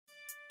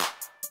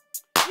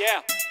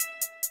Yeah,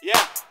 yeah,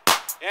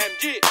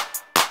 MG,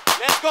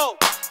 let's go,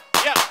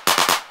 yeah.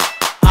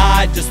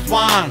 I just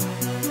want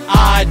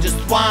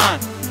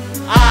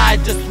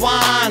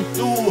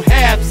to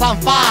have some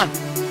fun.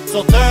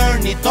 So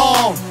turn it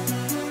on,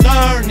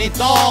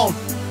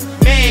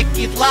 make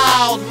it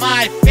loud,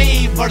 my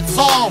favorite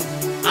song.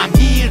 I'm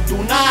here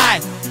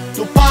tonight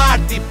to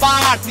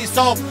party,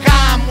 so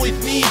come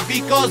with me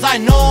because I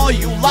know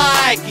you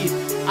like it.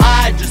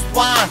 I just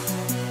want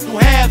to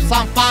have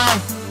some fun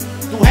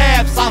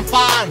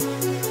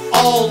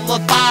all the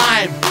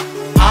time.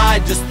 I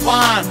just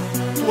want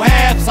to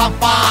have some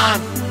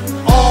fun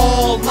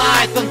all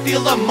night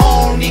until the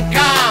morning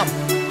come.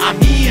 I'm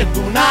here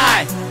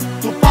tonight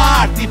to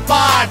party,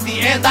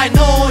 and I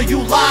know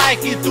you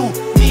like it too,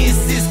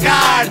 Mrs.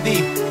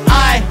 Cardi.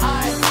 I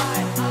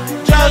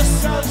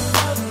just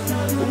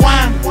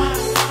want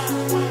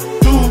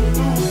to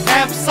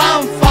have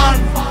some fun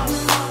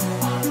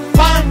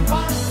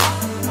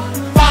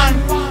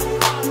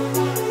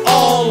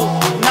all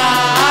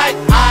night.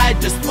 I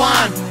just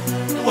want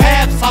to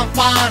have some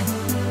fun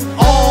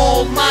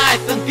all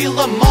night until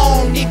the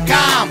morning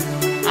come.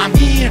 I'm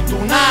here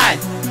tonight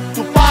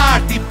to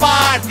party,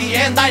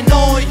 and I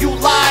know you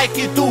like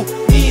it too,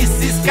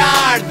 Mrs.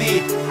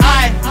 Cardi.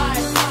 I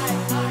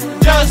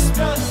just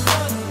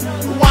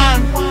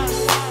want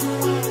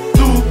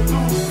to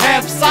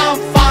have some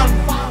fun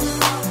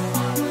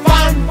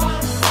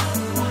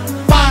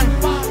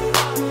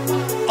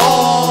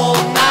all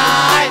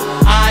night.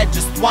 I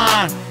just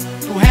want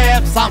to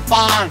have some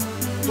fun,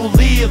 to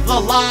live the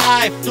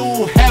life,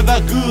 to have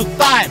a good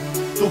time,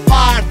 to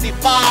party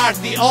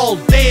all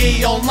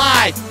day, all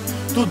night,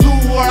 to do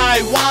what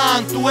I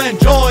want, to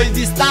enjoy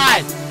this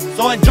night.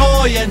 So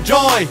enjoy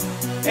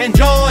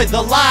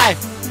the life,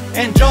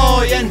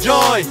 enjoy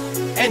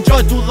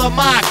to the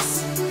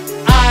max.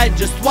 I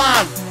just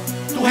want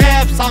to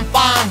have some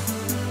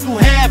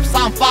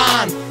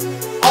fun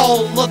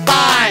all the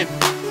time.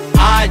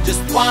 I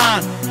just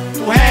want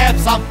to have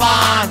some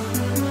fun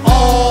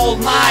all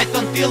night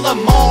until the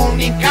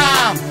morning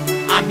come.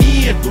 I'm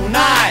here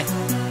tonight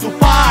to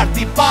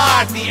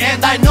party,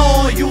 and I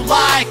know you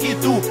like it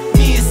too,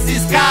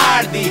 Mrs.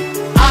 Cardi.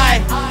 I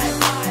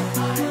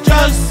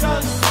just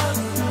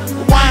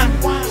want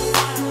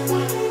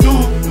to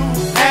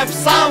have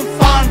some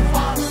fun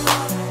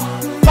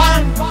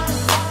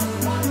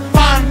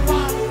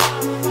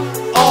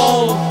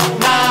all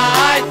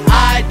night.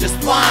 I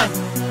just want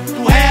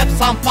to have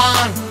some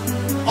fun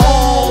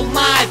all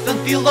night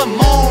until the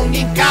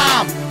morning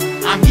come.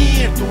 I'm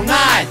here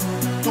tonight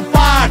to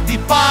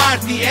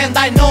party, and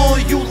I know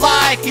you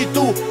like it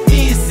too,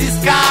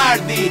 Mrs.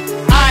 Cardi.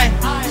 I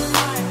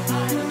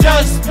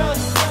just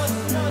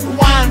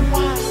want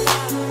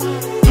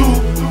to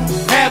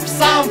have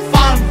some fun